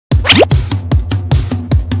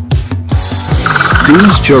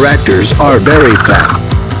These characters are very fat.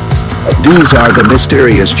 These are the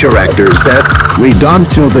mysterious characters that we don't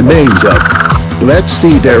know the names of. Let's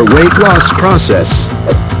see their weight loss process.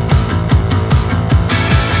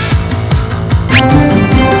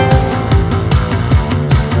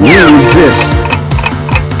 Where is this?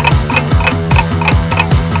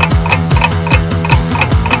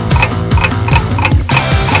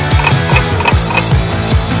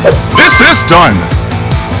 This is done!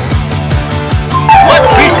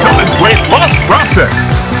 Let's see Tilden's weight loss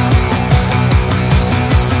process!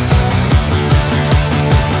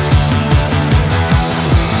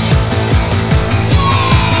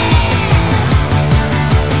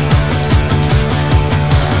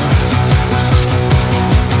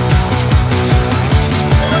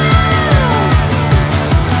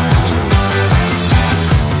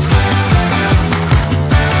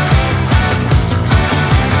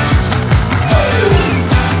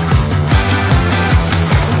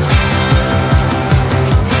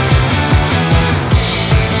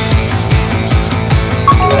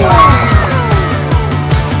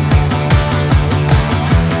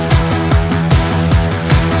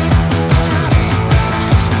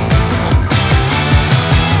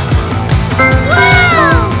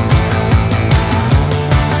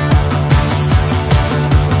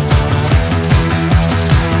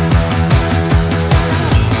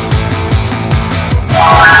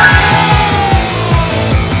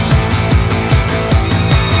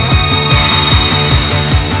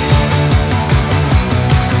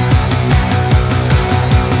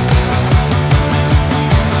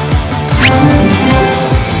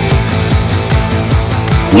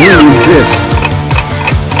 Where is this?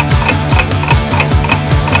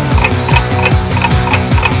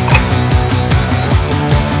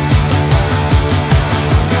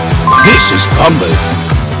 This is Pumba.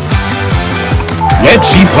 Let's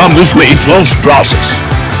see Pumba's weight loss process.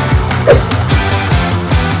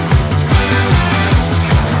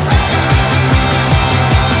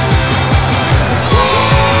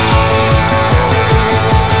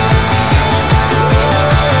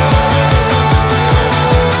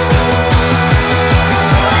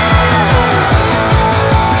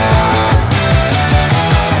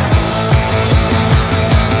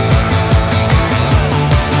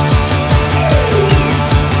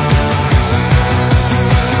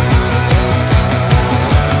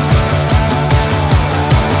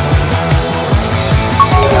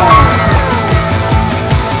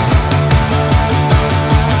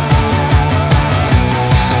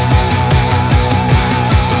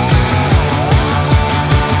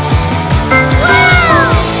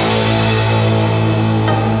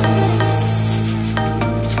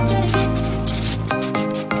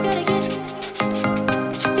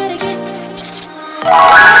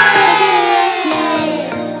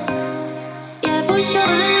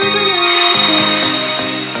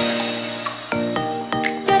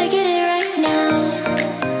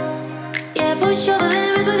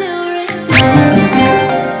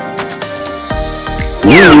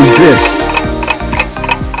 Where is this?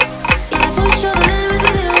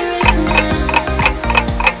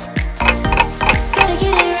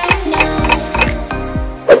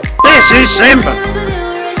 This is Simba.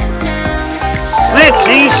 Let's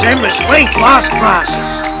see Simba's weight loss process.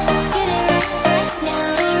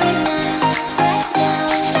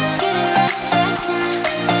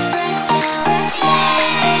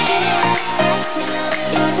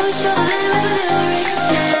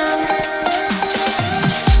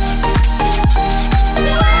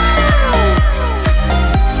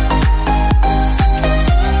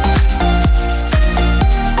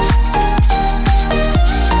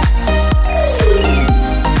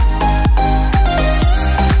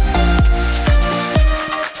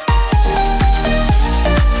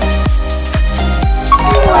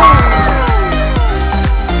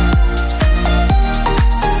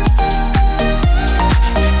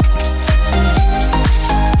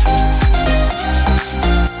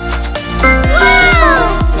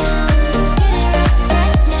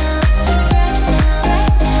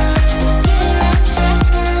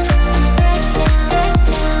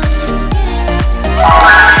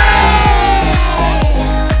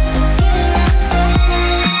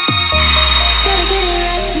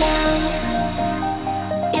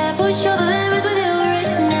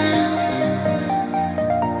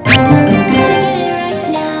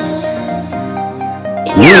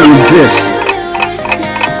 Where is this?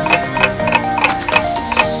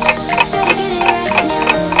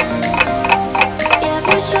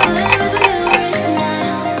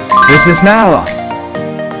 This is Nala.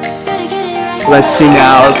 Let's see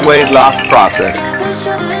Nala's weight loss process.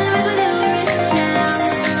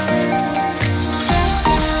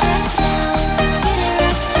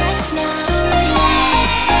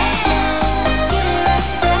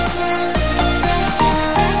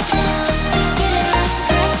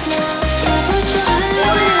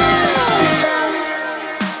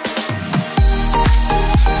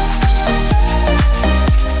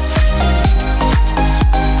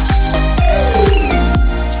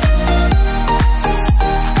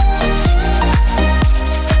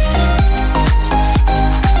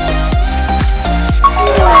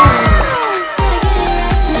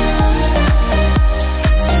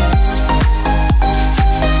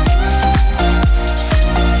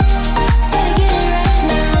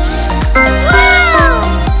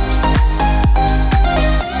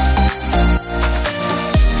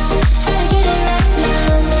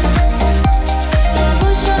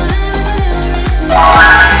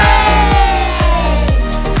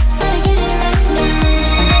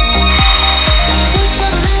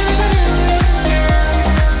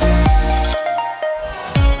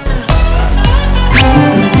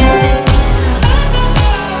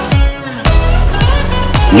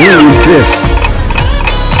 Where is this?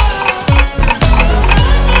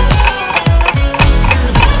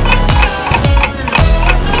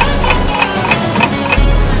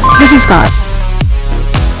 This is Scar.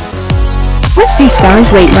 Let's see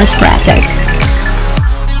Scar's weight loss process.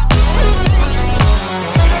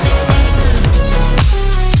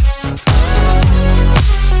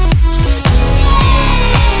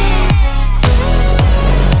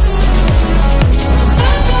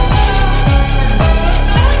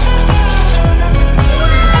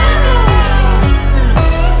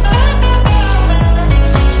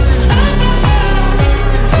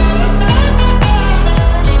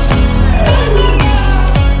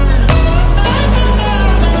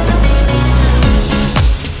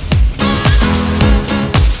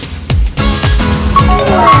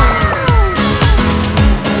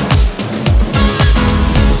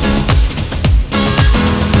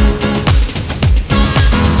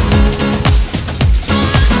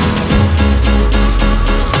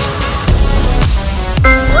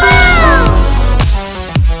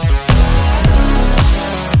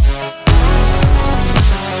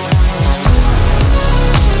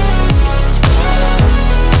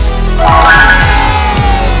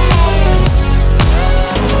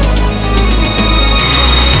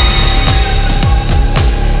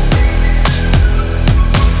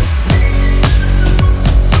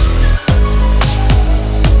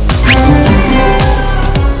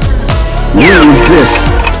 Where is this?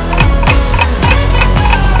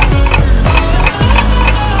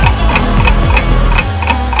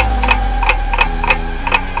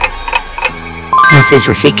 This is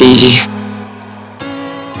Rafiki.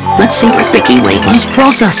 Let's see Rafiki weight loss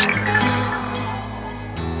process.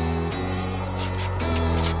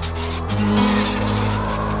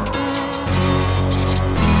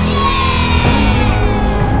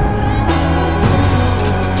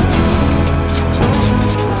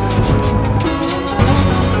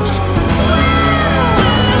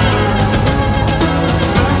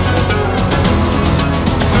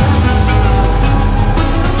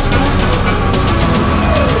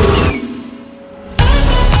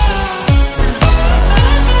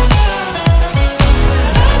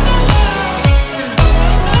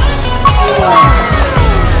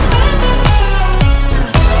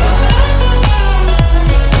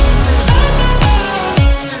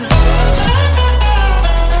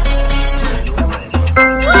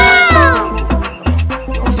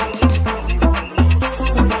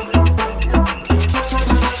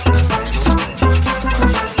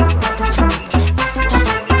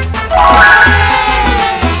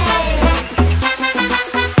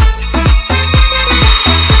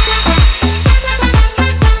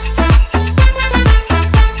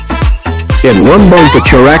 In 1 month the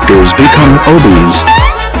characters become obese.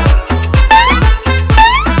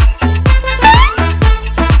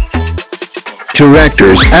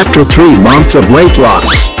 Characters after 3 months of weight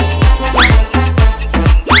loss.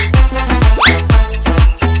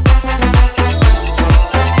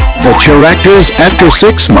 The characters after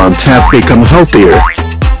 6 months have become healthier.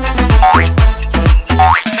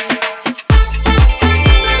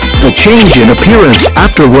 The change in appearance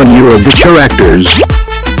after 1 year of the characters.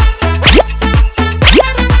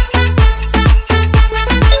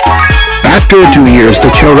 After 2 years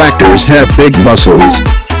the characters have big muscles.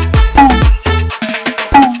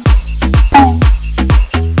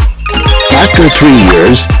 After 3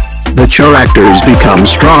 years, the characters become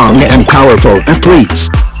strong and powerful athletes.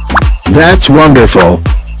 That's wonderful.